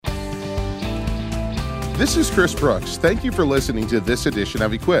This is Chris Brooks. Thank you for listening to this edition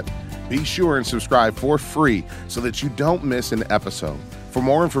of Equip. Be sure and subscribe for free so that you don't miss an episode. For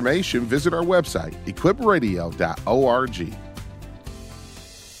more information, visit our website, equipradio.org.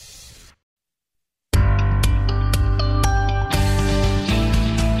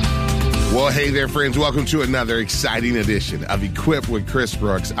 Well, hey there, friends. Welcome to another exciting edition of Equip with Chris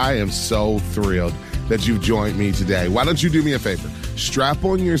Brooks. I am so thrilled that you've joined me today. Why don't you do me a favor? Strap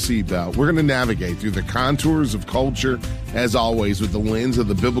on your seatbelt. We're going to navigate through the contours of culture, as always, with the lens of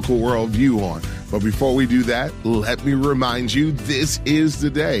the biblical worldview on. But before we do that, let me remind you, this is the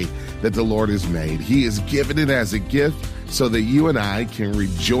day that the Lord has made. He has given it as a gift so that you and I can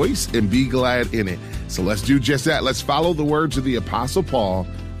rejoice and be glad in it. So let's do just that. Let's follow the words of the Apostle Paul.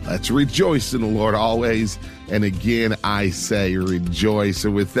 Let's rejoice in the Lord always. And again, I say rejoice.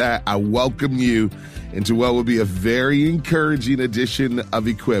 And with that, I welcome you into what will be a very encouraging edition of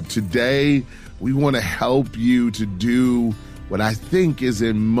Equip. Today, we want to help you to do what I think is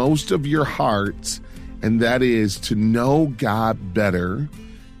in most of your hearts, and that is to know God better,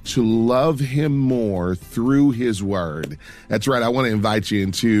 to love him more through his word. That's right. I want to invite you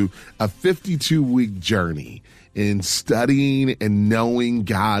into a 52-week journey in studying and knowing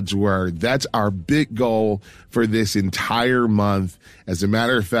God's word. That's our big goal for this entire month. As a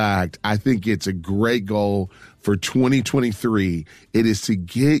matter of fact, I think it's a great goal for 2023. It is to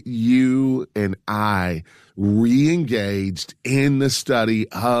get you and I re-engaged in the study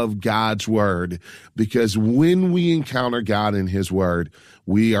of God's word, because when we encounter God in his word,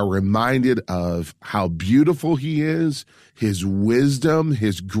 we are reminded of how beautiful he is, his wisdom,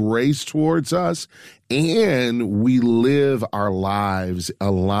 his grace towards us, and we live our lives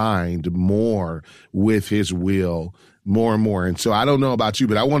aligned more with his will more and more. And so I don't know about you,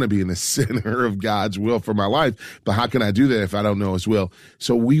 but I want to be in the center of God's will for my life. But how can I do that if I don't know his will?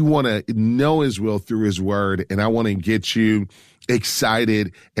 So we want to know his will through his word. And I want to get you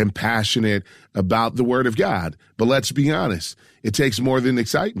excited and passionate about the word of God. But let's be honest. It takes more than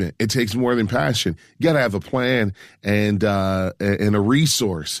excitement. It takes more than passion. You got to have a plan and a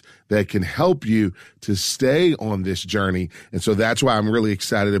resource that can help you to stay on this journey. And so that's why I'm really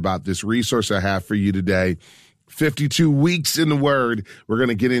excited about this resource I have for you today. 52 weeks in the word. We're going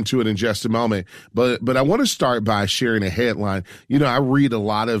to get into it in just a moment. But I want to start by sharing a headline. You know, I read a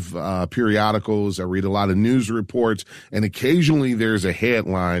lot of periodicals. I read a lot of news reports, and occasionally there's a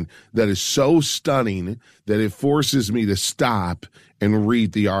headline that is so stunning that it forces me to stop and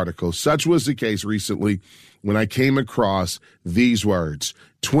read the article. Such was the case recently when I came across these words: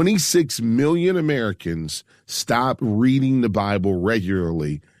 26 million Americans stopped reading the Bible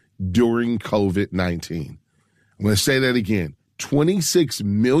regularly during COVID-19. I'm going to say that again. 26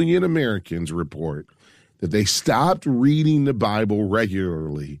 million Americans report that they stopped reading the Bible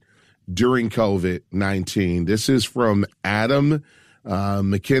regularly during COVID-19. This is from Adam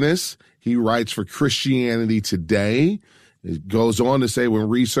McInnes. He writes for Christianity Today. It goes on to say, when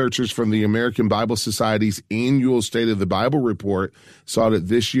researchers from the American Bible Society's annual State of the Bible report saw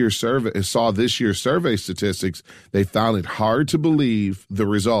this year's survey statistics, they found it hard to believe the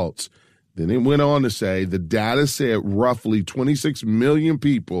results. Then it went on to say the data said roughly 26 million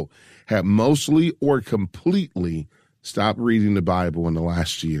people had mostly or completely stopped reading the Bible in the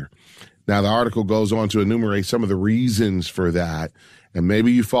last year. Now, the article goes on to enumerate some of the reasons for that, and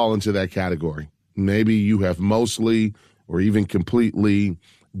maybe you fall into that category. Maybe you have mostly or even completely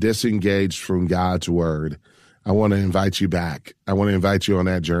disengaged from God's word. I want to invite you back. I want to invite you on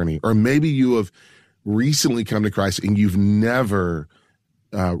that journey. Or maybe you have recently come to Christ and you've never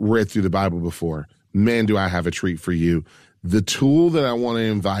read through the Bible before. Man, do I have a treat for you. The tool that I want to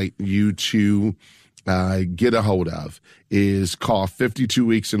invite you to get a hold of is called 52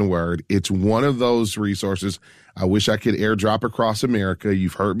 Weeks in a Word. It's one of those resources I wish I could airdrop across America.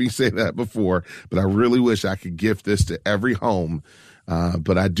 You've heard me say that before, but I really wish I could gift this to every home.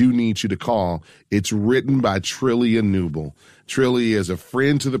 But I do need you to call. It's written by Trillia Newble. Trillia is a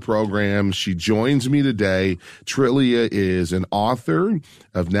friend to the program. She joins me today. Trillia is an author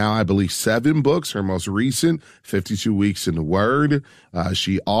of now, I believe, 7 books. Her most recent, 52 Weeks in the Word.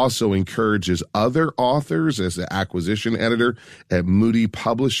 She also encourages other authors as the acquisition editor at Moody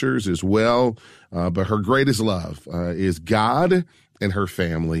Publishers as well. But her greatest love is God and her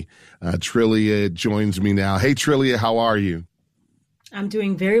family. Trillia joins me now. Hey, Trillia, how are you? I'm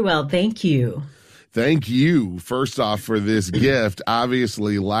doing very well. Thank you. Thank you, first off, for this gift.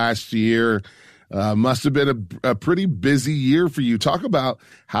 Obviously, last year must have been a pretty busy year for you. Talk about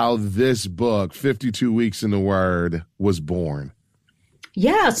how this book, 52 Weeks in the Word, was born.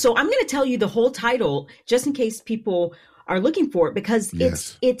 Yeah, so I'm going to tell you the whole title, just in case people are looking for it because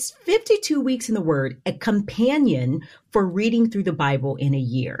Yes. it's 52 weeks in the Word, a companion for reading through the Bible in a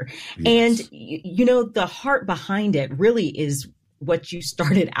year. Yes. And the heart behind it really is what you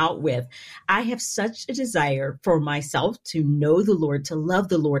started out with. I have such a desire for myself to know the Lord, to love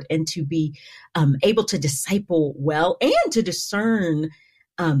the Lord, and to be able to disciple well and to discern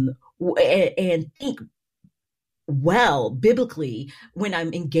and think well biblically when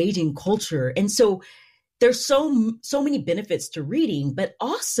I'm engaging culture. And so there's so many benefits to reading, but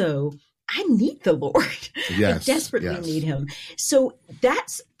also I need the Lord. Yes, I desperately yes. need him. So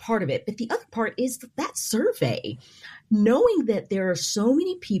that's part of it. But the other part is that survey, knowing that there are so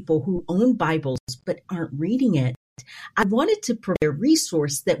many people who own Bibles but aren't reading it. I wanted to provide a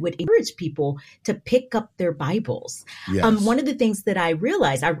resource that would encourage people to pick up their Bibles. Yes. One of the things that I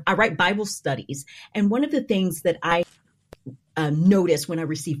realized, I write Bible studies, and one of the things that I notice when I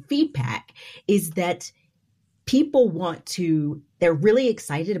receive feedback is that people they're really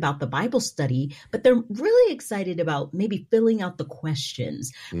excited about the Bible study, but they're really excited about maybe filling out the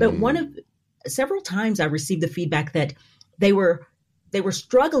questions. But several times I received the feedback that they were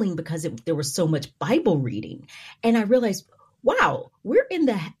struggling because there was so much Bible reading. And I realized, wow, we're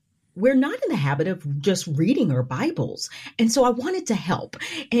not in the habit of just reading our Bibles. And so I wanted to help.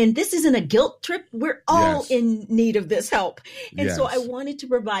 And this isn't a guilt trip. We're all in need of this help. And so I wanted to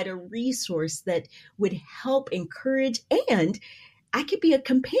provide a resource that would help encourage, and I could be a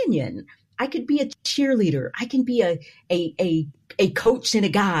companion. I could be a cheerleader. I can be a coach and a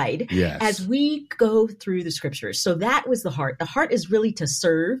guide as we go through the scriptures. So that was the heart. The heart is really to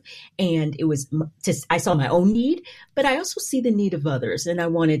serve. And I saw my own need, but I also see the need of others. And I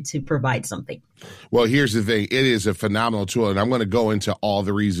wanted to provide something. Well, here's the thing. It is a phenomenal tool, and I'm going to go into all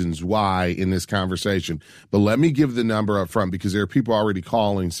the reasons why in this conversation. But let me give the number up front, because there are people already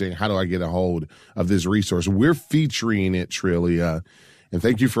calling saying, how do I get a hold of this resource? We're featuring it, Trillia, and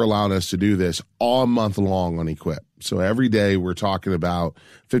thank you for allowing us to do this all month long on Equip. So every day we're talking about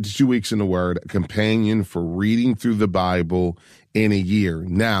 52 weeks in the Word, a companion for reading through the Bible in a year.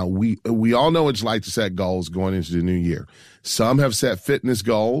 Now, we all know what it's like to set goals going into the new year. Some have set fitness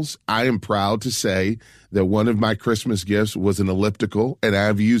goals. I am proud to say that one of my Christmas gifts was an elliptical, and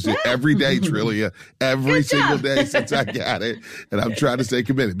I've used it every day, Trillia, every single day since I got it, and I'm trying to stay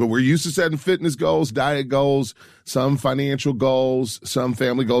committed. But we're used to setting fitness goals, diet goals, some financial goals, some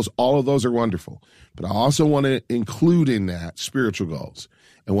family goals. All of those are wonderful. But I also want to include in that spiritual goals.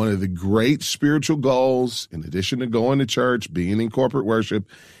 And one of the great spiritual goals, in addition to going to church, being in corporate worship,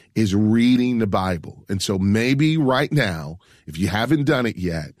 is reading the Bible. And so maybe right now, if you haven't done it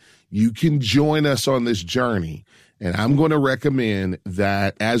yet, you can join us on this journey. And I'm going to recommend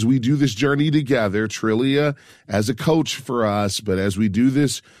that as we do this journey together, Trillia as a coach for us, but as we do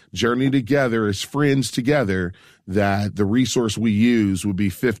this journey together as friends together, that the resource we use would be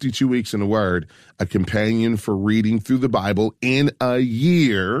 52 Weeks in the Word, a companion for reading through the Bible in a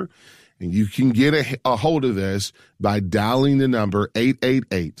year. And you can get a hold of this by dialing the number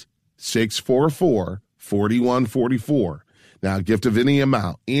 888-644-4144. Now, a gift of any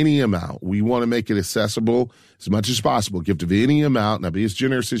amount. We want to make it accessible as much as possible. Gift of any amount. Now, be as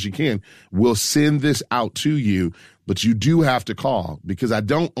generous as you can. We'll send this out to you, but you do have to call, because I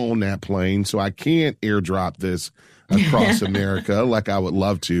don't own that plane, so I can't airdrop this across America like I would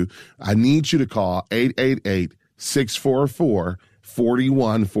love to. I need you to call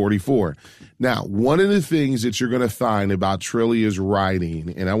 888-644-4144. Now, one of the things that you're going to find about Trillia's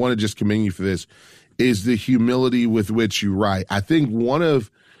writing, and I want to just commend you for this, is the humility with which you write. I think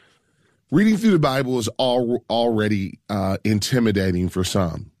reading through the Bible is already intimidating for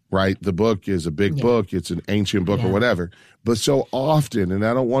some, right? The book is a big book. It's an ancient book or whatever. But so often, and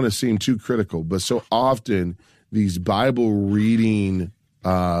I don't want to seem too critical, but so often these Bible reading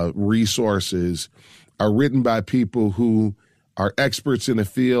resources are written by people who are experts in the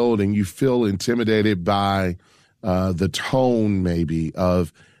field, and you feel intimidated by the tone maybe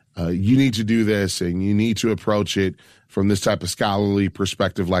of you need to do this and you need to approach it from this type of scholarly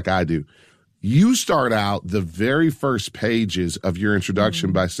perspective like I do. You start out the very first pages of your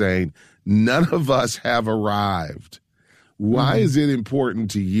introduction by saying, none of us have arrived. Why is it important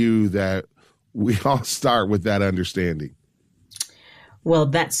to you that we all start with that understanding? Well,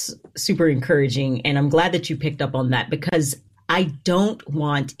 that's super encouraging. And I'm glad that you picked up on that, because I don't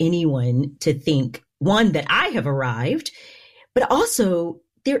want anyone to think, one, that I have arrived, but also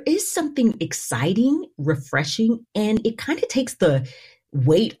there is something exciting, refreshing, and it kind of takes the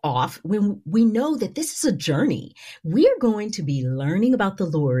weight off when we know that this is a journey. We are going to be learning about the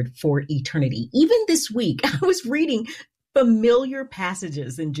Lord for eternity. Even this week, I was reading familiar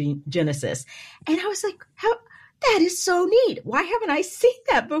passages in Genesis, and I was like, that is so neat. Why haven't I seen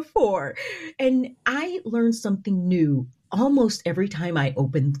that before? And I learn something new almost every time I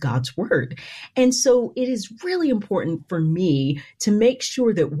open God's word. And so it is really important for me to make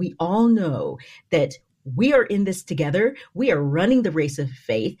sure that we all know that we are in this together. We are running the race of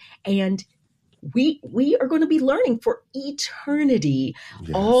faith, and we are going to be learning for eternity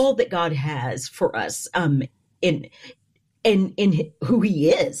all that God has for us in who he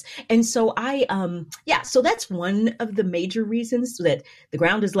is. And so so that's one of the major reasons that the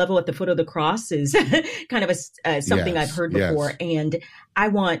ground is level at the foot of the cross is kind of something I've heard before. And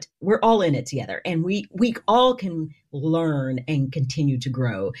we're all in it together, and we all can learn and continue to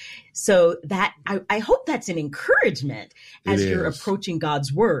grow. So that I hope that's an encouragement as you're approaching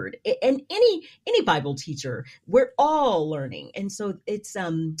God's word. And any Bible teacher, we're all learning. And so it's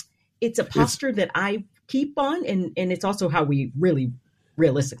a posture that I keep on, and it's also how we really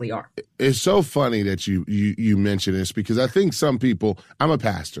realistically are. It's so funny that you mention this, because I think some people, I'm a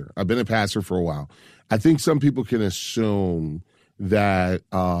pastor. I've been a pastor for a while. I think some people can assume that,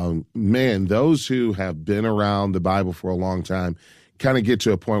 those who have been around the Bible for a long time kind of get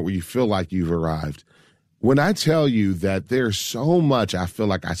to a point where you feel like you've arrived. When I tell you that there's so much I feel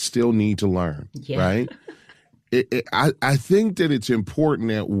like I still need to learn, right? I think that it's important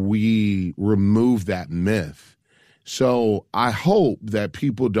that we remove that myth. So I hope that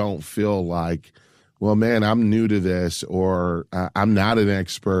people don't feel like, well, man, I'm new to this, or I'm not an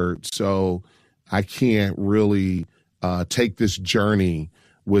expert, so I can't really take this journey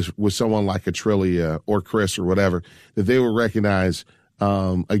with someone like a Trillia or Chris or whatever, that they will recognize,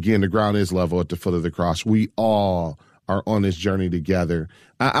 again, the ground is level at the foot of the cross. We all are on this journey together.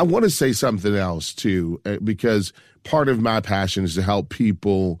 I want to say something else too, because part of my passion is to help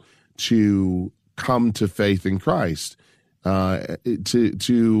people to come to faith in Christ,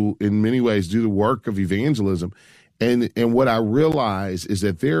 to in many ways do the work of evangelism. And what I realize is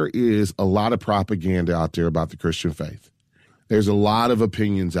that there is a lot of propaganda out there about the Christian faith. There's a lot of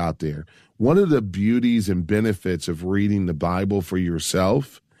opinions out there. One of the beauties and benefits of reading the Bible for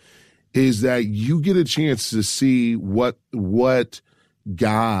yourself is that you get a chance to see what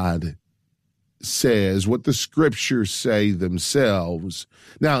God says, what the scriptures say themselves.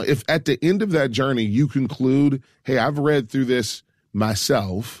 Now, if at the end of that journey you conclude, hey, I've read through this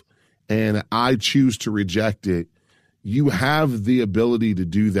myself and I choose to reject it, you have the ability to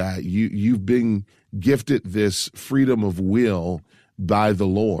do that. You've been gifted this freedom of will by the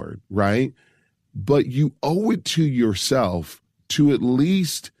Lord, right? But you owe it to yourself to at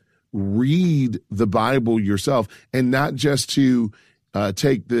least read the Bible yourself, and not just to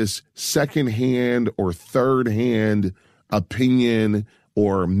take this secondhand or third-hand opinion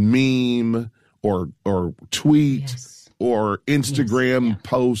or meme or tweet or Instagram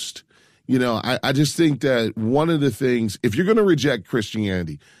post. You know, I just think that one of the things, if you're going to reject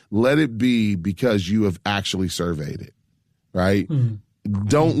Christianity, let it be because you have actually surveyed it, right?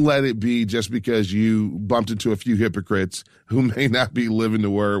 Don't let it be just because you bumped into a few hypocrites who may not be living the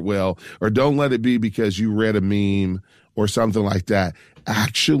word well, or don't let it be because you read a meme or something like that.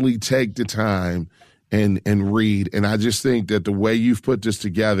 Actually take the time and read. And I just think that the way you've put this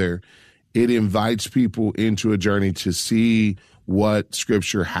together, it invites people into a journey to see what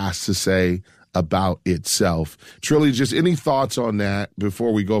Scripture has to say about itself. Trillia, just any thoughts on that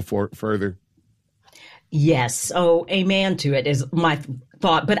before we go further? Yes. Oh, amen to it is my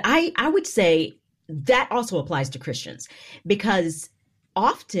thought. But I would say that also applies to Christians, because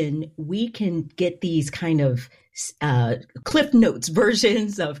often we can get these kind of Cliff Notes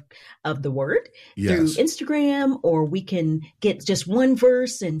versions of the word through Instagram, or we can get just one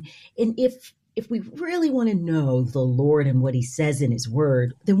verse. And if we really want to know the Lord and what he says in his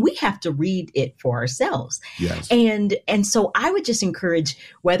word, then we have to read it for ourselves. Yes. And so I would just encourage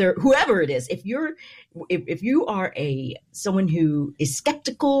whoever it is, if you are someone who is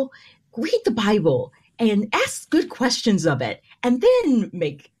skeptical, read the Bible and ask good questions of it, and then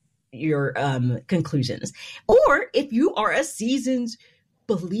make your conclusions. Or if you are a seasoned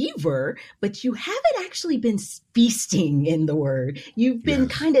believer, but you haven't actually been feasting in the word, you've been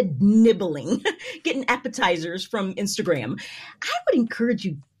kind of nibbling, getting appetizers from Instagram, I would encourage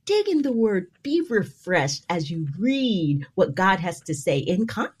you, dig in the word, be refreshed as you read what God has to say in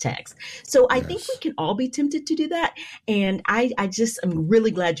context. So I think we can all be tempted to do that. And I'm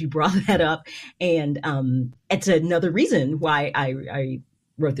really glad you brought that up. And it's another reason why I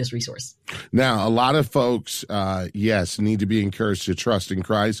wrote this resource. Now, a lot of folks, need to be encouraged to trust in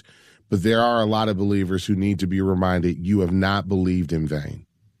Christ, but there are a lot of believers who need to be reminded you have not believed in vain.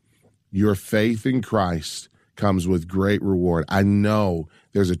 Your faith in Christ comes with great reward. I know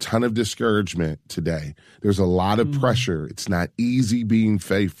There's a ton of discouragement today. There's a lot of pressure. It's not easy being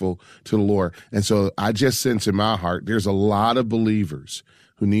faithful to the Lord. And so I just sense in my heart, there's a lot of believers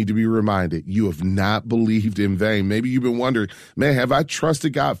who need to be reminded, you have not believed in vain. Maybe you've been wondering, man, have I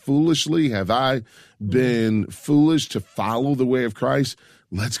trusted God foolishly? Have I been foolish to follow the way of Christ?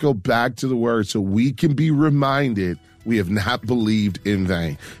 Let's go back to the word so we can be reminded we have not believed in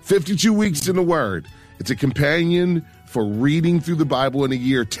vain. 52 weeks in the word. It's a companion for reading through the Bible in a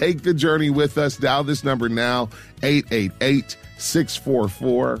year. Take the journey with us. Dial this number now,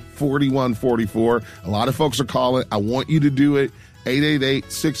 888-644-4144. A lot of folks are calling. I want you to do it.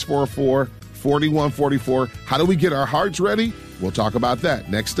 888-644-4144. How do we get our hearts ready? We'll talk about that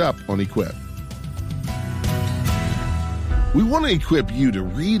next up on Equip. We want to equip you to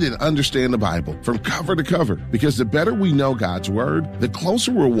read and understand the Bible from cover to cover, because the better we know God's word, the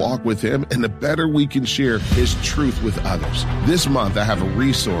closer we'll walk with him, and the better we can share his truth with others. This month, I have a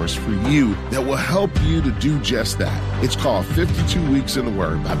resource for you that will help you to do just that. It's called 52 Weeks in the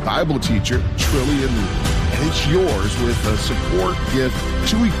Word by Bible teacher Trillia Newton. And it's yours with a support gift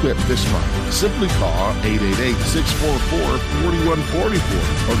to equip this month. Simply call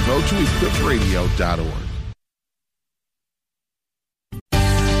 888-644-4144 or go to equipradio.org.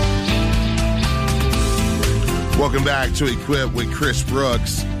 Welcome back to Equip with Chris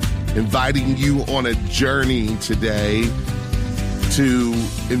Brooks, inviting you on a journey today to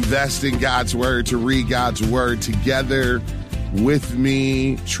invest in God's Word, to read God's Word together with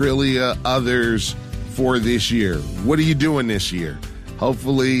me, Trillia, others for this year. What are you doing this year?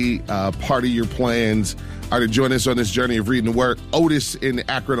 Hopefully, part of your plans are to join us on this journey of reading the Word. Otis in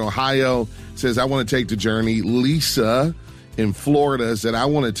Akron, Ohio says, I want to take the journey. Lisa in Florida said, I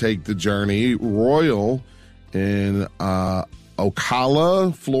want to take the journey. Royal in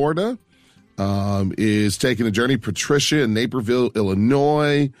Ocala, Florida, is taking a journey. Patricia in Naperville,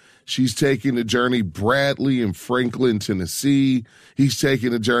 Illinois, she's taking a journey. Bradley in Franklin, Tennessee, he's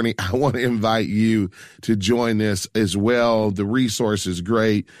taking a journey. I want to invite you to join this as well. The resource is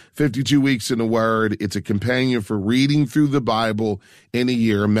great. 52 Weeks in the Word. It's a companion for reading through the Bible in a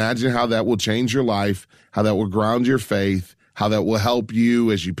year. Imagine how that will change your life, how that will ground your faith, how that will help you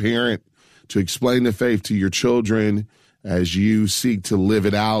as you parent to explain the faith to your children as you seek to live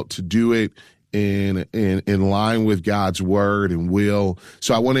it out, to do it in line with God's word and will.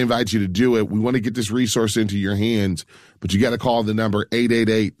 So I want to invite you to do it. We want to get this resource into your hands, but you got to call the number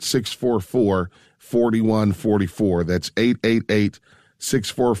 888-644-4144. That's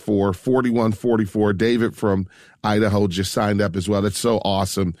 888-644-4144. David from Idaho just signed up as well. That's so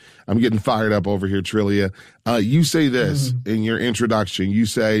awesome. I'm getting fired up over here, Trillia. You say this in your introduction. You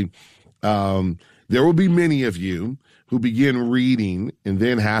say, there will be many of you who begin reading and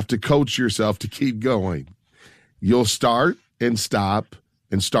then have to coach yourself to keep going. You'll start and stop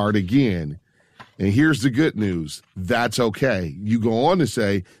and start again. And here's the good news. That's okay. You go on to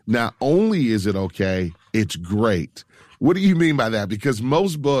say, not only is it okay, it's great. What do you mean by that? Because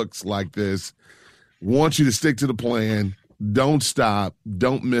most books like this want you to stick to the plan. Don't stop.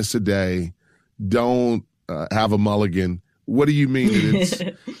 Don't miss a day. Don't have a mulligan. What do you mean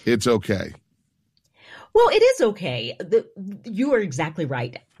it's okay? Well, it is okay. You are exactly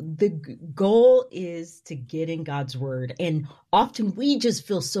right. The goal is to get in God's word. And often we just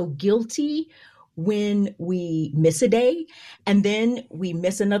feel so guilty when we miss a day, and then we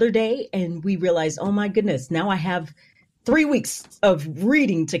miss another day and we realize, oh my goodness, now I have 3 weeks of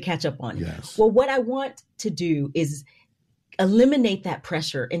reading to catch up on. Yes. Well, what I want to do is eliminate that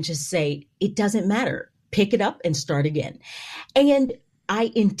pressure and just say, it doesn't matter. Pick it up and start again. And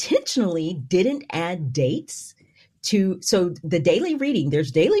I intentionally didn't add dates so the daily reading,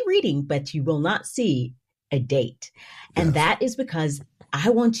 there's daily reading, but you will not see a date. And Yes. that is because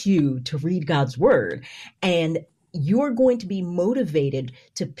I want you to read God's word, and you're going to be motivated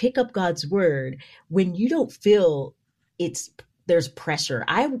to pick up God's word when you don't feel there's pressure.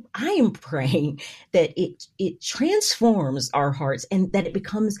 I am praying that it transforms our hearts and that it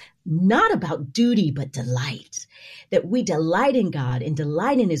becomes not about duty, but delight, that we delight in God and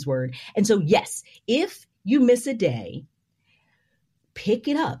delight in his word. And so, yes, if you miss a day, pick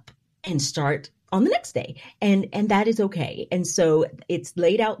it up and start on the next day. And that is okay. And so it's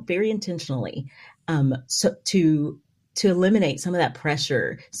laid out very intentionally, so to eliminate some of that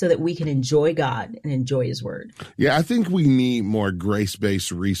pressure so that we can enjoy God and enjoy his word. Yeah, I think we need more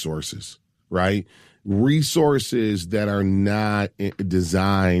grace-based resources, right? Resources that are not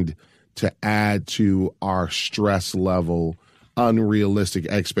designed to add to our stress level, unrealistic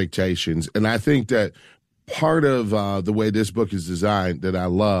expectations. And I think that part of the way this book is designed that I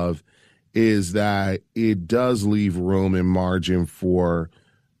love is that it does leave room and margin for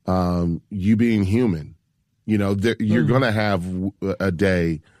you being human. You're going to have a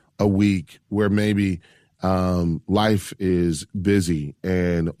day, a week where maybe life is busy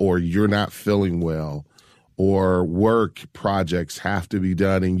or you're not feeling well, or work projects have to be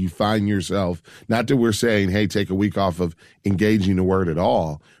done, and you find yourself, not that we're saying, hey, take a week off of engaging the word at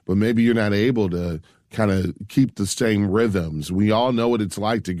all, but maybe you're not able to kind of keep the same rhythms. We all know what it's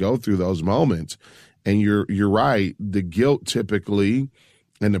like to go through those moments. And you're right. The guilt typically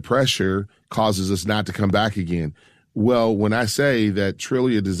and the pressure causes us not to come back again. Well, when I say that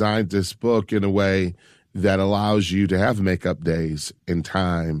Trillia designed this book in a way that allows you to have makeup days and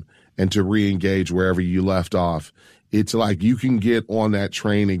time and to re-engage wherever you left off, it's like you can get on that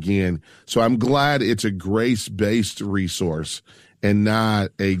train again. So I'm glad it's a grace-based resource and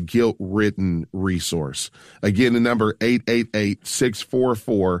not a guilt-ridden resource. Again, the number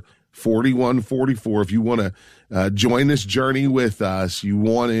 888-644-4144. If you want to join this journey with us, you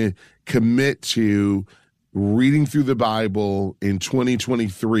want to commit to reading through the Bible in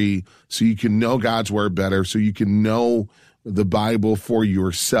 2023 so you can know God's word better, so you can know the Bible for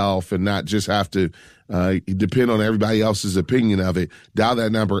yourself and not just have to depend on everybody else's opinion of it. Dial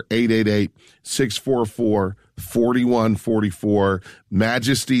that number, 888-644-4144.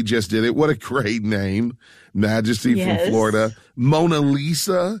 Majesty just did it. What a great name. Majesty from Florida. Mona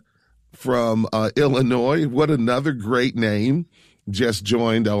Lisa from Illinois. What another great name. Just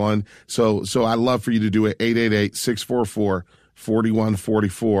joined on. So I'd love for you to do it.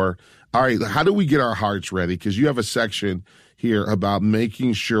 888-644-4144. All right. How do we get our hearts ready? Because you have a section here about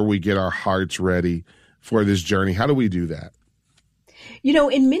making sure we get our hearts ready for this journey. How do we do that?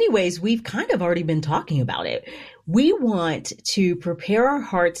 In many ways, we've kind of already been talking about it. We want to prepare our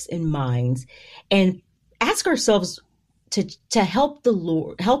hearts and minds and ask ourselves to help the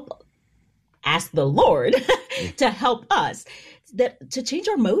Lord, ask the Lord to help us, to change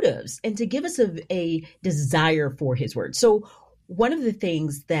our motives and to give us a desire for his word. So one of the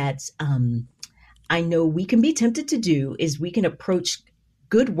things that I know we can be tempted to do is we can approach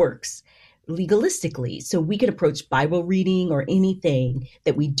good works legalistically. So we can approach Bible reading or anything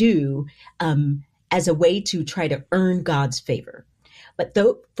that we do as a way to try to earn God's favor. But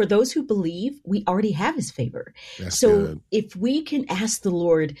for those who believe, we already have his favor. That's so good. If we can ask the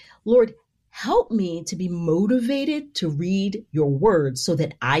Lord, help me to be motivated to read your word so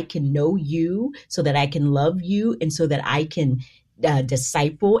that I can know you, so that I can love you, and so that I can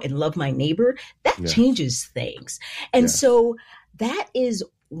disciple and love my neighbor, that changes things. And so that is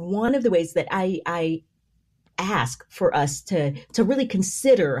one of the ways that I ask for us to really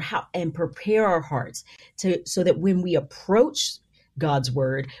consider how and prepare our hearts so that when we approach God's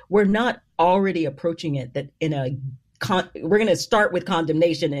word, we're not already approaching it that we're going to start with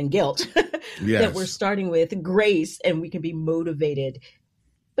condemnation and guilt, that we're starting with grace, and we can be motivated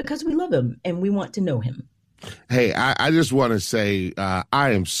because we love him and we want to know him. Hey, I just want to say I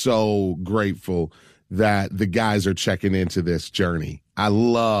am so grateful that the guys are checking into this journey. I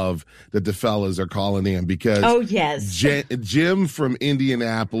love that the fellas are calling in because Jim from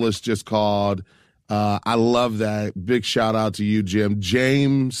Indianapolis just called. I love that. Big shout out to you, Jim.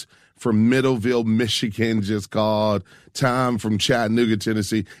 James from Middleville, Michigan just called. Tom from Chattanooga,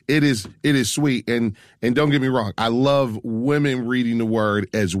 Tennessee. It is sweet. And don't get me wrong, I love women reading the word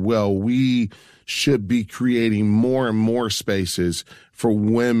as well. We should be creating more and more spaces for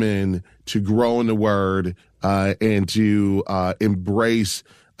women to grow in the word and to embrace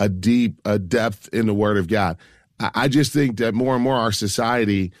a depth in the word of God. I just think that more and more our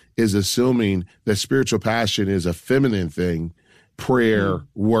society is assuming that spiritual passion is a feminine thing, prayer,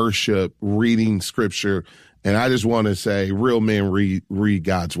 worship, reading scripture. And I just want to say real men read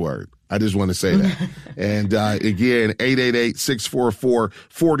God's word. I just want to say that. And again,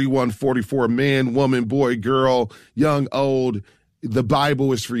 888-644-4144, man, woman, boy, girl, young, old. The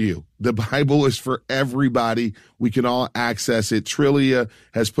Bible is for you. The Bible is for everybody. We can all access it. Trillia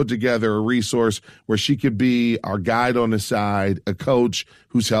has put together a resource where she could be our guide on the side, a coach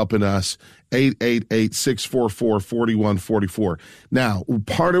who's helping us. 888-644-4144. Now,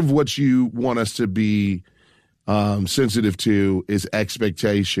 part of what you want us to be sensitive to is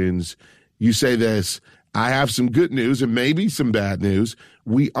expectations. You say this, I have some good news and maybe some bad news.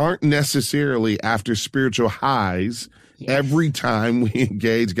 We aren't necessarily after spiritual highs every time we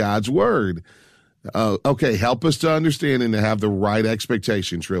engage God's word. Okay, help us to understand and to have the right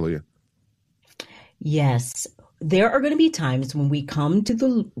expectation, Trillia. Yes, there are going to be times when we come to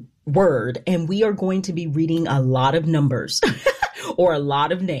the word and we are going to be reading a lot of numbers or a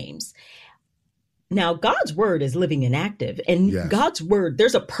lot of names. Now, God's word is living and active, and God's word,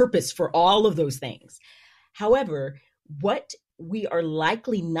 there's a purpose for all of those things. However, what we are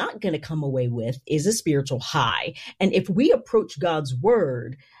likely not going to come away with is a spiritual high. And if we approach God's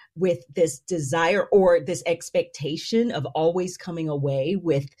word with this desire or this expectation of always coming away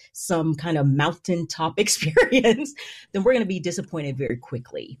with some kind of mountaintop experience, then we're going to be disappointed very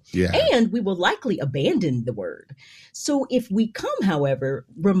quickly. Yeah. And we will likely abandon the word. So if we come, however,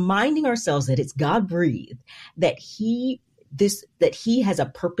 reminding ourselves that it's God breathed, that he has a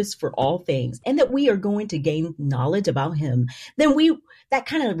purpose for all things, and that we are going to gain knowledge about him, then that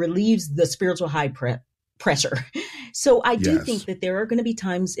kind of relieves the spiritual high pressure. So I do think that there are going to be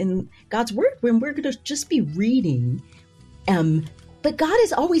times in God's word when we're going to just be reading, but God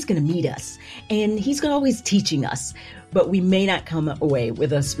is always going to meet us, and he's going to always teaching us, but we may not come away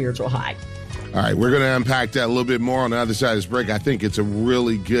with a spiritual high. All right, we're going to unpack that a little bit more on the other side of this break. I think it's a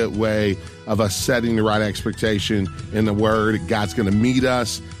really good way of us setting the right expectation in the word. God's going to meet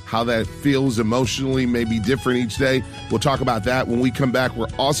us. How that feels emotionally may be different each day. We'll talk about that when we come back. We're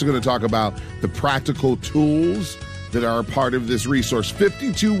also going to talk about the practical tools that are a part of this resource.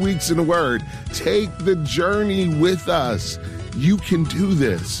 52 weeks in the word. Take the journey with us. You can do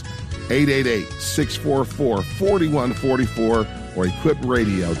this. 888-644-4144 or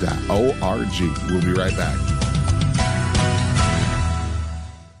equipradio.org. We'll be right back.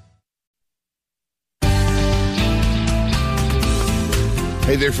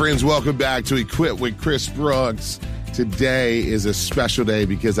 Hey there, friends. Welcome back to Equip with Chris Brooks. Today is a special day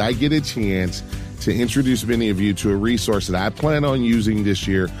because I get a chance to introduce many of you to a resource that I plan on using this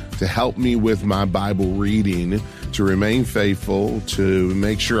year to help me with my Bible reading, to remain faithful, to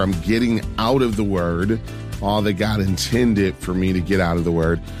make sure I'm getting out of the Word all that God intended for me to get out of the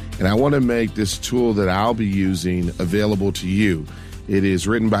Word. And I want to make this tool that I'll be using available to you. It is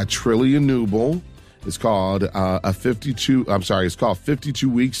written by Trillia Newble. It's called it's called 52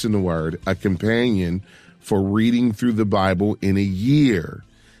 Weeks in the Word, a companion for reading through the Bible in a year.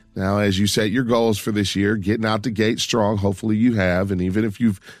 Now, as you set your goals for this year, getting out the gate strong, hopefully you have, and even if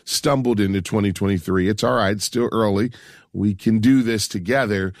you've stumbled into 2023, it's all right, it's still early. We can do this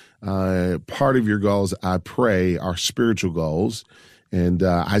together. Part of your goals, I pray, are spiritual goals, and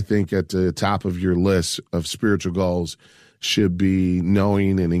I think at the top of your list of spiritual goals should be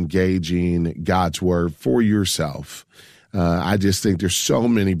knowing and engaging God's word for yourself. I just think there's so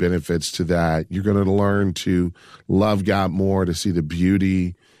many benefits to that. You're going to learn to love God more, to see the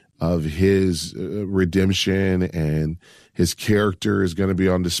beauty of his redemption, and his character is going to be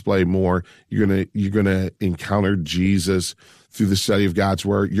on display more. You're going to encounter Jesus through the study of God's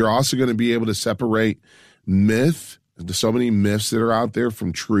word. You're also going to be able to separate myth, so many myths that are out there,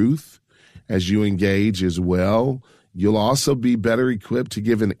 from truth as you engage as well. You'll also be better equipped to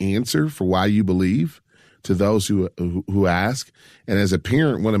give an answer for why you believe to those who ask. And as a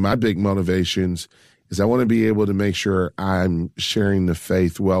parent, one of my big motivations is I want to be able to make sure I'm sharing the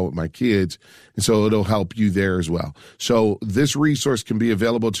faith well with my kids. And so it'll help you there as well. So this resource can be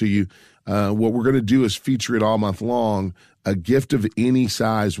available to you. What we're going to do is feature it all month long. A gift of any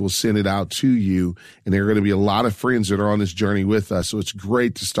size, will send it out to you. And there are going to be a lot of friends that are on this journey with us. So it's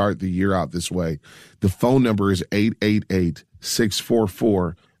great to start the year out this way. The phone number is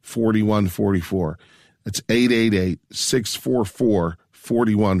 888-644-4144. It's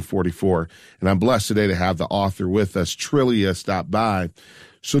 888-644-4144. And I'm blessed today to have the author with us. Trillia stopped by.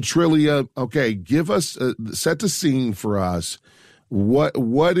 So Trillia, okay, give us, set the scene for us.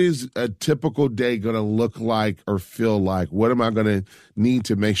 What is a typical day going to look like or feel like? What am I going to need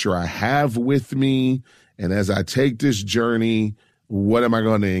to make sure I have with me? And as I take this journey, what am I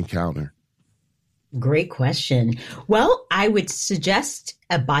going to encounter? Great question. Well, I would suggest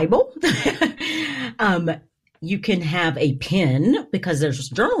a Bible. You can have a pen because there's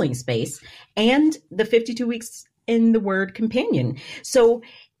journaling space, and the 52 Weeks in the Word companion. So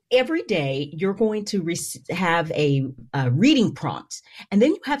every day you're going to have a reading prompt, and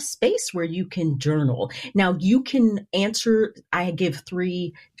then you have space where you can journal. Now you can answer, I give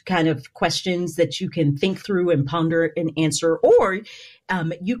 3 kind of questions that you can think through and ponder and answer, or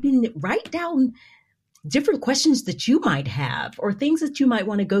you can write down different questions that you might have, or things that you might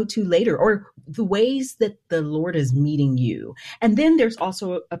want to go to later, or the ways that the Lord is meeting you. And then there's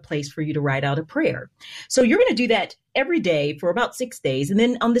also a place for you to write out a prayer. So you're going to do that every day for about 6 days. And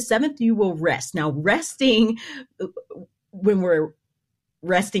then on the 7th, you will rest. Now, resting, when we're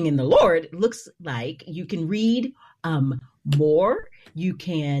resting in the Lord, looks like you can read more. You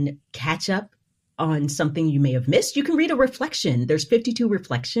can catch up on something you may have missed. You can read a reflection. There's 52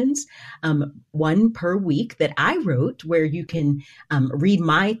 reflections, one per week that I wrote, where you can read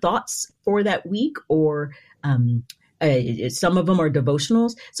my thoughts for that week, or some of them are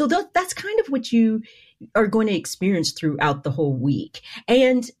devotionals. So that's kind of what you are going to experience throughout the whole week.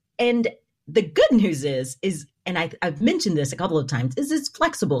 And the good news is, and I've mentioned this a couple of times, is it's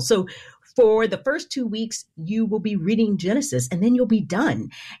flexible. So for the first 2 weeks, you will be reading Genesis and then you'll be done.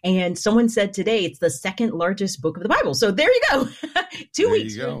 And someone said today it's the second largest book of the Bible. So there you go. 2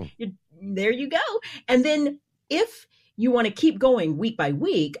 weeks. There you go. And then if you want to keep going week by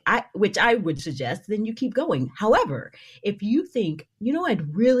week, which I would suggest, then you keep going. However, if you think,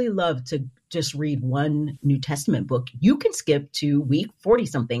 I'd really love to just read one New Testament book, you can skip to week 40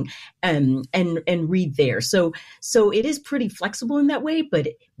 something and read there. So it is pretty flexible in that way, but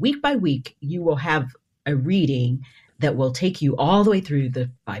week by week, you will have a reading that will take you all the way through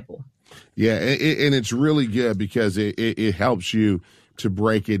the Bible. Yeah, and it's really good because it helps you to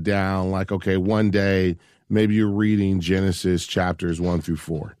break it down. Like, okay, one day, maybe you're reading Genesis chapters 1 through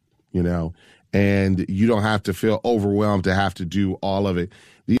 4, and you don't have to feel overwhelmed to have to do all of it.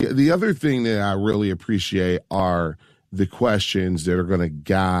 The other thing that I really appreciate are the questions that are going to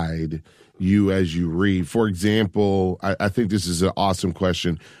guide you as you read. For example, I think this is an awesome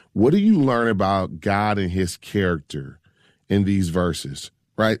question. What do you learn about God and his character in these verses,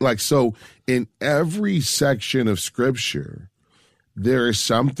 right? Like, so in every section of scripture, there is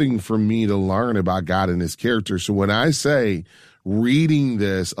something for me to learn about God and his character. So when I say reading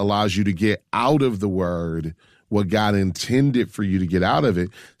this allows you to get out of the word what God intended for you to get out of it,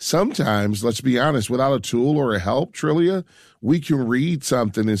 sometimes, let's be honest, without a tool or a help, Trillia, we can read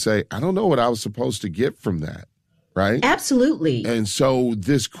something and say, I don't know what I was supposed to get from that, right? Absolutely. And so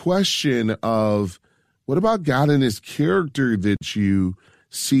this question of what about God and his character that you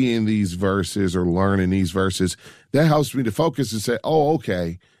see in these verses or learn in these verses, that helps me to focus and say, oh,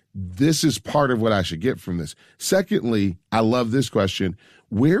 okay, this is part of what I should get from this. Secondly, I love this question.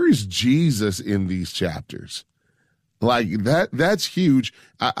 Where is Jesus in these chapters? Like that's huge.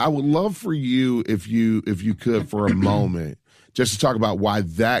 I would love for you, if you could for a moment, just to talk about why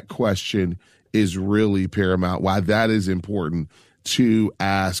that question is really paramount, why that is important to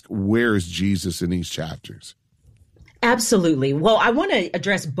ask, where is Jesus in these chapters? Absolutely. Well, I want to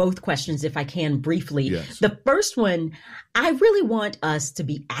address both questions if I can briefly. Yes. The first one, I really want us to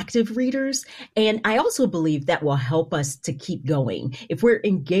be active readers. And I also believe that will help us to keep going. If we're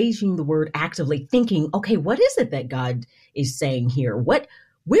engaging the word actively, thinking, okay, what is it that God is saying here? Where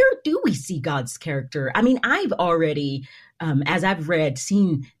do we see God's character? I mean, I've already, as I've read,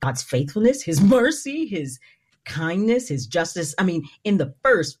 seen God's faithfulness, his mercy, his kindness, his justice. I mean, in the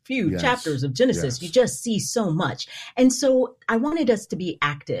first few chapters of Genesis, you just see so much. And so I wanted us to be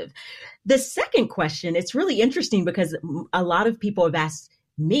active. The second question, it's really interesting because a lot of people have asked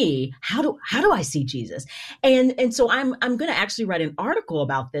me, how do I see Jesus? And so I'm going to actually write an article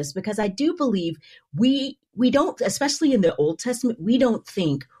about this because I do believe we don't, especially in the Old Testament, we don't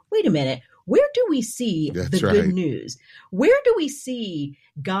think, wait a minute, where do we see good news? Where do we see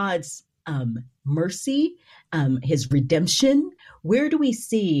God's mercy, his redemption? Where do we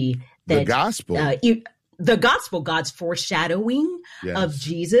see that the gospel? The gospel, God's foreshadowing of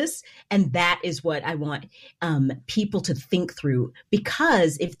Jesus. And that is what I want people to think through.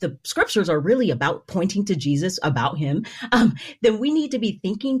 Because if the scriptures are really about pointing to Jesus, about him, then we need to be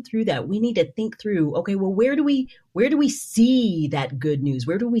thinking through that. We need to think through, okay, well, where do we see that good news?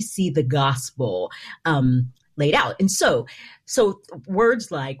 Where do we see the gospel laid out? And so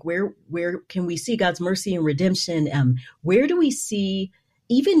words like where can we see God's mercy and redemption? Where do we see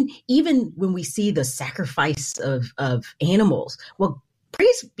even when we see the sacrifice of animals? Well,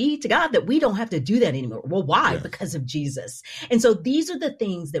 praise be to God that we don't have to do that anymore. Well, why? Because of Jesus. And so these are the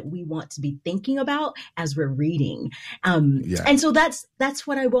things that we want to be thinking about as we're reading. And so that's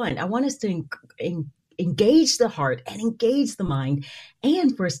what I want. I want us to engage the heart and engage the mind,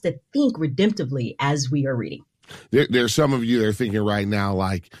 and for us to think redemptively as we are reading. There's some of you that are thinking right now,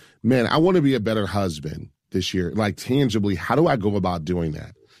 like, man, I want to be a better husband this year. Like, tangibly, how do I go about doing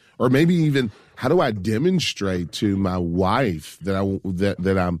that? Or maybe even, how do I demonstrate to my wife that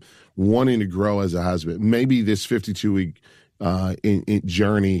I'm wanting to grow as a husband? Maybe this 52-week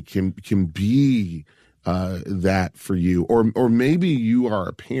journey can be that for you. Or maybe you are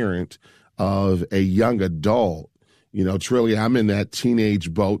a parent of a young adult. Trillia, I'm in that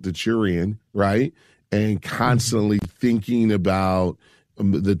teenage boat that you're in, right? And constantly thinking about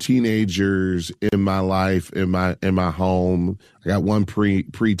the teenagers in my life, in my home. I got one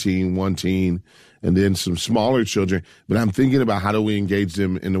preteen, one teen, and then some smaller children. But I'm thinking about how do we engage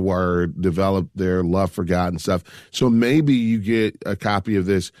them in the Word, develop their love for God and stuff. So maybe you get a copy of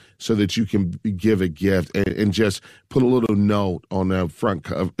this so that you can give a gift and just put a little note on the front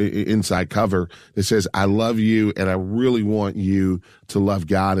inside cover that says, I love you and I really want you to love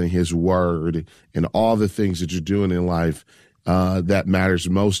God and His Word and all the things that you're doing in life that matters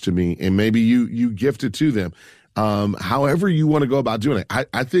most to me. And maybe you gift it to them. However you want to go about doing it.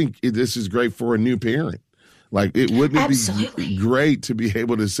 I think this is great for a new parent. Like, wouldn't it be great to be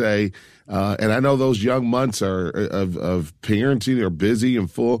able to say, and I know those young months of parenting are busy and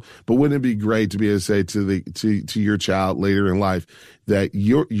full, but wouldn't it be great to be able to say to your child later in life that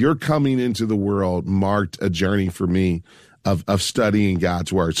you're coming into the world marked a journey for me of studying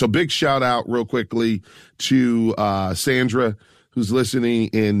God's Word. So big shout out real quickly to Sandra, who's listening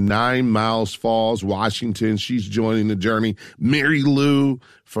in 9 Miles Falls, Washington. She's joining the journey. Mary Lou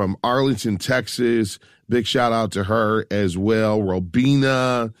from Arlington, Texas. Big shout out to her as well.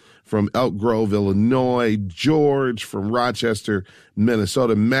 Robina from Elk Grove, Illinois. George from Rochester,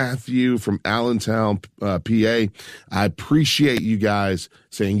 Minnesota. Matthew from Allentown, PA. I appreciate you guys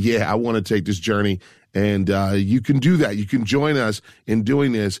saying, yeah, I want to take this journey. And you can do that. You can join us in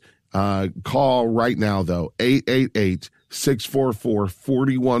doing this. Call right now, though,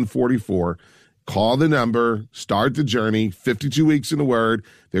 888-644-4144. Call the number, start the journey, 52 weeks in the Word.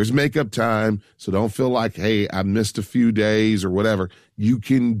 There's makeup time, so don't feel like, hey, I missed a few days or whatever. You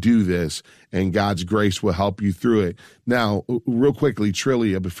can do this, and God's grace will help you through it. Now, real quickly,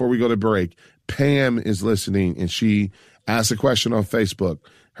 Trillia, before we go to break, Pam is listening, and she asked a question on Facebook.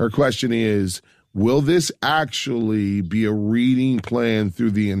 Her question is, will this actually be a reading plan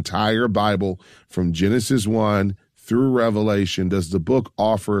through the entire Bible from Genesis 1 through Revelation? Does the book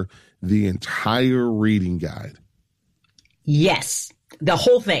offer the entire reading guide? Yes, the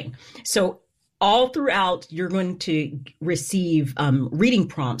whole thing. So all throughout, you're going to receive reading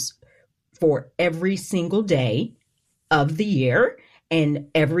prompts for every single day of the year and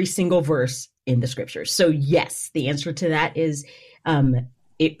every single verse in the scriptures. So yes, the answer to that is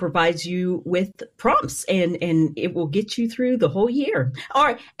it provides you with prompts and it will get you through the whole year. All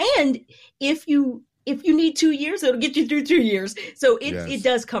right. And if you need 2 years, it'll get you through 2 years. So it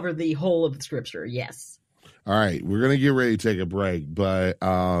does cover the whole of the scripture. Yes. All right. We're going to get ready to take a break, but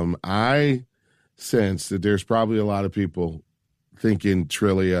I sense that there's probably a lot of people thinking,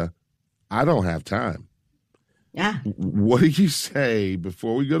 Trillia, I don't have time. Yeah. What do you say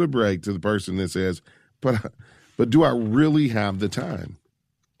before we go to break to the person that says, but do I really have the time?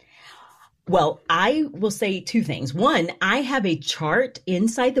 Well, I will say two things. One, I have a chart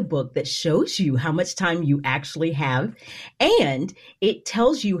inside the book that shows you how much time you actually have, and it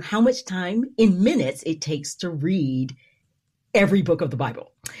tells you how much time in minutes it takes to read every book of the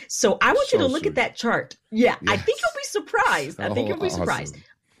Bible. So I want you to look at that chart. Yeah, yes. I think you'll be surprised. Surprised.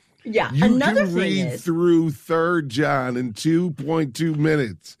 Yeah. Another thing read through 3 John in 2.2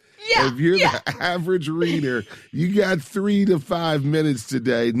 minutes. Yeah, if you're the average reader, you got 3 to 5 minutes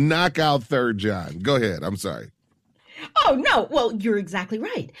today. Knock out 3 John. Go ahead. I'm sorry. Oh, no. Well, you're exactly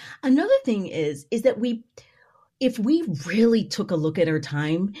right. Another thing is that if we really took a look at our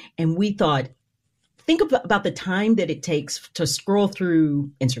time and we think about the time that it takes to scroll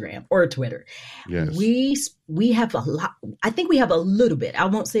through Instagram or Twitter. Yes. We have a lot. I think we have a little bit. I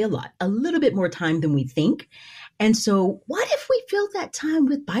won't say a lot, a little bit more time than we think. And so what if we fill that time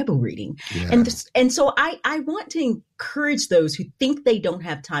with Bible reading? Yeah. And so I want to encourage those who think they don't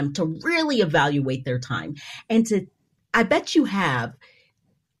have time to really evaluate their time. And I bet you have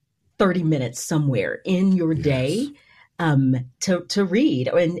 30 minutes somewhere in your day to read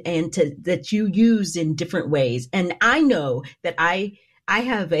and that you use in different ways. And I know that I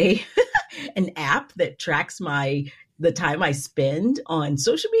have an app that tracks the time I spend on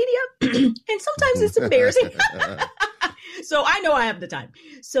social media, and sometimes it's embarrassing. So I know I have the time.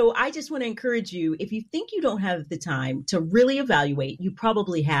 So I just want to encourage you, if you think you don't have the time to really evaluate, you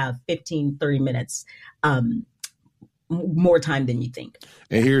probably have 15, 30 minutes more time than you think.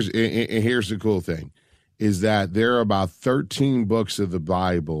 And here's the cool thing, is that there are about 13 books of the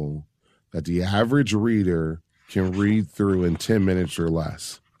Bible that the average reader can read through in 10 minutes or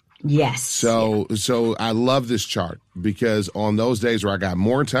less. Yes. So I love this chart because on those days where I got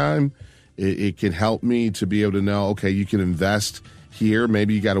more time, it can help me to be able to know, okay, you can invest here.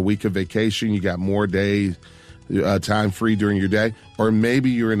 Maybe you got a week of vacation, you got more days, time free during your day, or maybe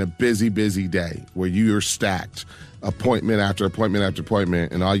you're in a busy day where you're stacked, appointment after appointment after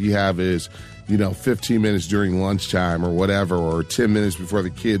appointment, and all you have is, 15 minutes during lunchtime or whatever, or 10 minutes before the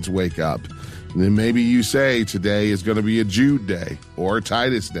kids wake up. And then maybe you say today is going to be a Jude day or a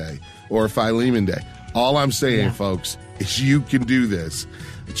Titus day or a Philemon day. All I'm saying, folks, is you can do this.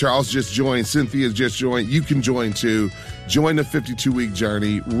 Charles just joined. Cynthia's just joined. You can join too. Join the 52-week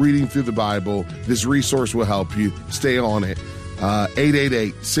journey, reading through the Bible. This resource will help you. Stay on it.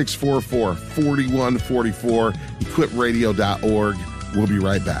 888-644-4144, equipradio.org. We'll be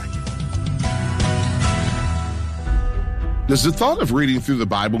right back. Does the thought of reading through the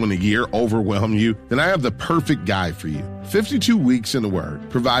Bible in a year overwhelm you? Then I have the perfect guide for you. 52 Weeks in the Word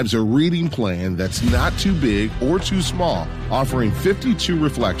provides a reading plan that's not too big or too small, offering 52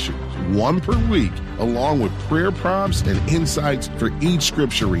 reflections, one per week, along with prayer prompts and insights for each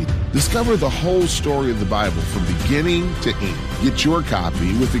scripture reading. Discover the whole story of the Bible from beginning to end. Get your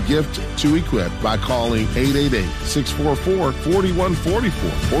copy with a gift to Equip by calling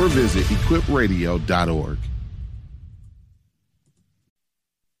 888-644-4144 or visit equipradio.org.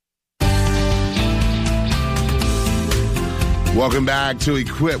 Welcome back to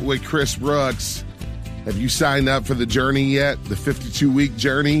Equip with Chris Brooks. Have you signed up for the journey yet? The 52-week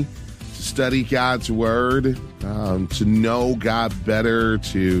journey to study God's Word, to know God better,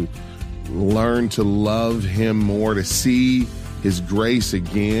 to learn to love Him more, to see His grace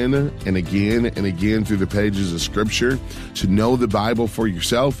again and again and again through the pages of Scripture, to know the Bible for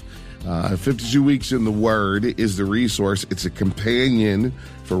yourself. 52 Weeks in the Word is the resource. It's a companion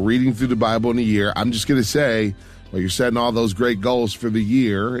for reading through the Bible in a year. I'm just going to say, well, you're setting all those great goals for the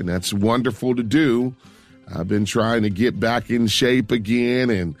year, and that's wonderful to do. I've been trying to get back in shape again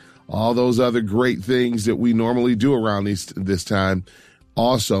and all those other great things that we normally do around this time.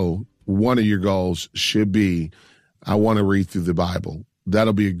 Also, one of your goals should be, I want to read through the Bible.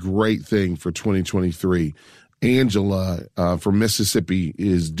 That'll be a great thing for 2023. Angela from Mississippi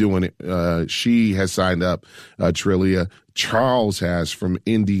is doing it. She has signed up, Trillia. Charles has from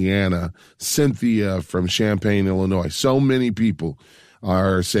Indiana. Cynthia from Champaign, Illinois. So many people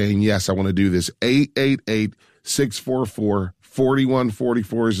are saying, yes, I want to do this.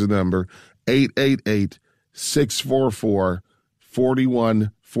 888-644-4144 is the number.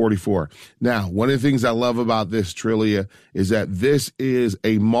 888-644-4144. Now, one of the things I love about this, Trillia, is that this is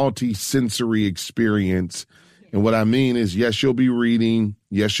a multi-sensory experience. And what I mean is, yes, you'll be reading,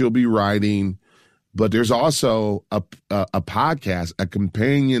 yes, you'll be writing, but there's also a podcast, a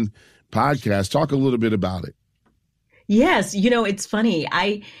companion podcast. Talk a little bit about it. Yes, it's funny.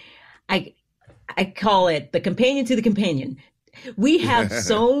 I call it the companion to the companion. We have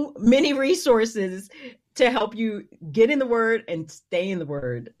so many resources to help you get in the Word and stay in the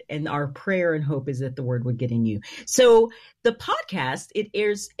Word. And our prayer and hope is that the Word would get in you. So the podcast, it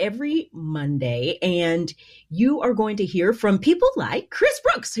airs every Monday, and you are going to hear from people like Chris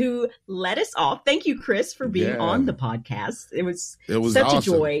Brooks, who let us off. Thank you, Chris, for being on the podcast. It was such awesome. A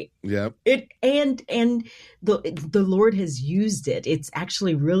joy. Yeah. And the Lord has used it. It's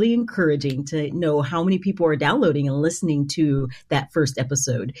actually really encouraging to know how many people are downloading and listening to that first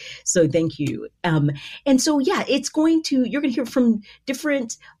episode. So thank you. And so, you're going to hear from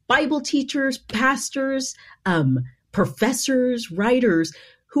different Bible teachers, pastors, professors, writers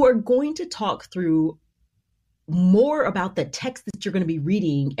who are going to talk through more about the text that you're going to be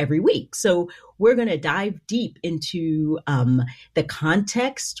reading every week. So we're going to dive deep into the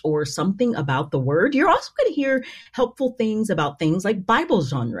context or something about the Word. You're also going to hear helpful things about things like Bible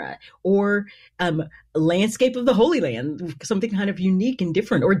genre or landscape of the Holy Land, something kind of unique and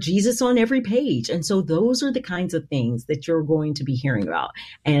different, or Jesus on every page. And so those are the kinds of things that you're going to be hearing about.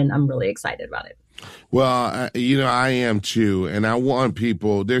 And I'm really excited about it. Well, I am too. And I want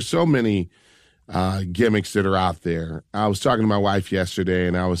people, there's so many gimmicks that are out there. I was talking to my wife yesterday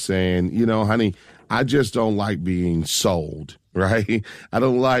and I was saying, honey, I just don't like being sold, right? I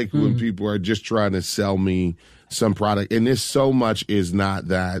don't like when people are just trying to sell me some product. And this so much is not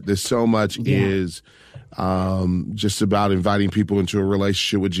that. This so much is just about inviting people into a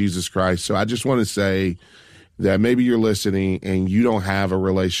relationship with Jesus Christ. So I just want to say that maybe you're listening and you don't have a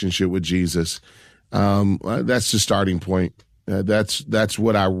relationship with Jesus. That's the starting point. That's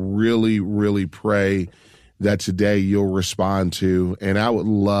what I really, really pray that today you'll respond to. And I would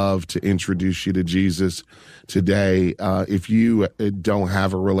love to introduce you to Jesus today. If you don't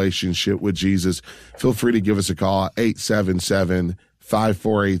have a relationship with Jesus, feel free to give us a call,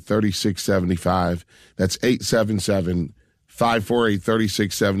 877-548-3675. That's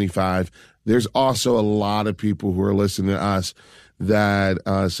 877-548-3675. There's also a lot of people who are listening to us that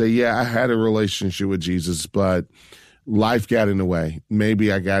say, I had a relationship with Jesus, but life got in the way.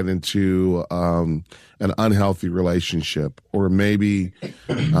 Maybe I got into an unhealthy relationship, or maybe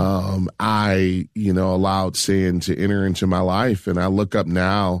I, allowed sin to enter into my life. And I look up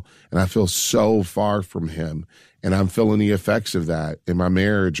now and I feel so far from him. And I'm feeling the effects of that in my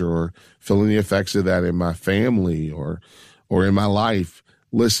marriage, or feeling the effects of that in my family, or in my life.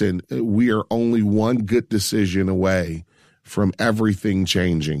 Listen, we are only one good decision away from everything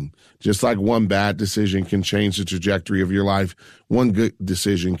changing. Just like one bad decision can change the trajectory of your life, one good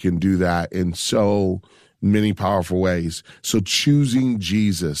decision can do that in so many powerful ways. So choosing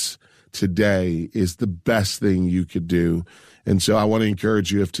Jesus today is the best thing you could do. And so I want to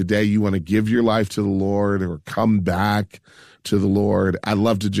encourage you, if today you want to give your life to the Lord or come back to the Lord, I'd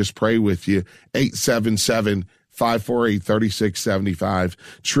love to just pray with you. 877-548-3675.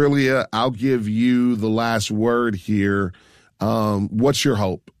 Trillia, I'll give you the last word here. What's your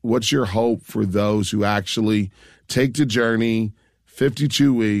hope? What's your hope for those who actually take the journey,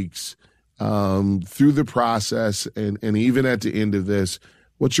 52 weeks, through the process, and even at the end of this?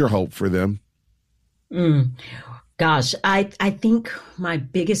 What's your hope for them? Gosh, I think my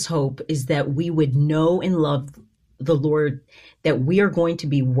biggest hope is that we would know and love the Lord, that we are going to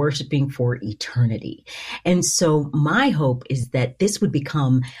be worshiping for eternity. And so my hope is that this would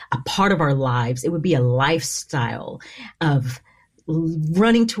become a part of our lives. It would be a lifestyle of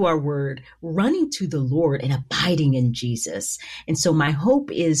running to our word, running to the Lord, and abiding in Jesus. And so my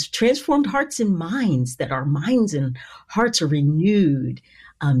hope is transformed hearts and minds, that our minds and hearts are renewed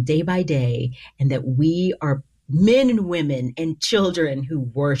day by day, and that we are men and women and children who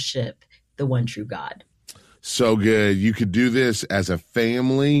worship the one true God. So good. You could do this as a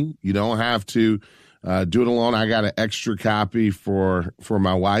family. You don't have to do it alone. I got an extra copy for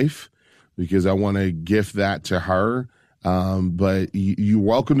my wife because I want to gift that to her. But you're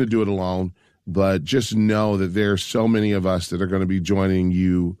welcome to do it alone. But just know that there are so many of us that are going to be joining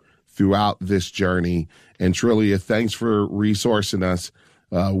you throughout this journey. And Trillia, thanks for resourcing us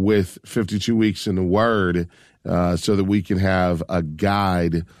with 52 Weeks in the Word so that we can have a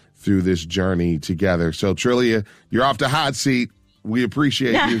guide through this journey together. So Trillia, you're off the hot seat. We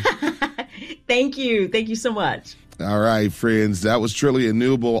appreciate you. Thank you. Thank you so much. All right, friends. That was Trillia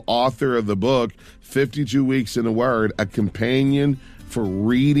Newble, author of the book, 52 Weeks in the Word, a companion for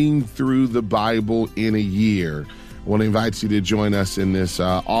reading through the Bible in a year. I want to invite you to join us in this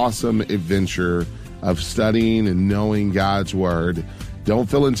awesome adventure of studying and knowing God's Word. Don't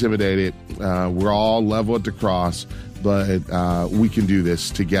feel intimidated. We're all level at the cross, but we can do this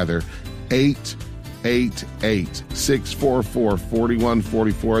together.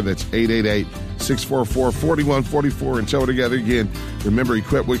 888-644-4144. That's 888-644-4144. Until we're together again, remember,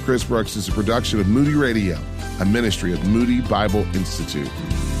 Equip with Chris Brooks is a production of Moody Radio, a ministry of Moody Bible Institute.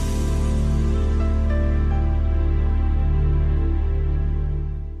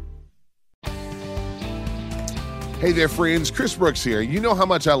 Hey there, friends. Chris Brooks here. You know how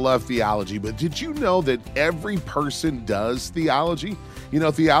much I love theology, but did you know that every person does theology? You know,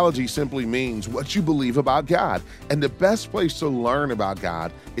 theology simply means what you believe about God. And the best place to learn about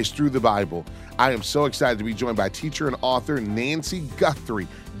God is through the Bible. I am so excited to be joined by teacher and author Nancy Guthrie.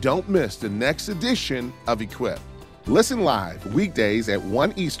 Don't miss the next edition of Equip. Listen live weekdays at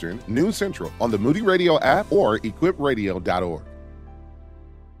 1 Eastern, noon Central on the Moody Radio app or equipradio.org.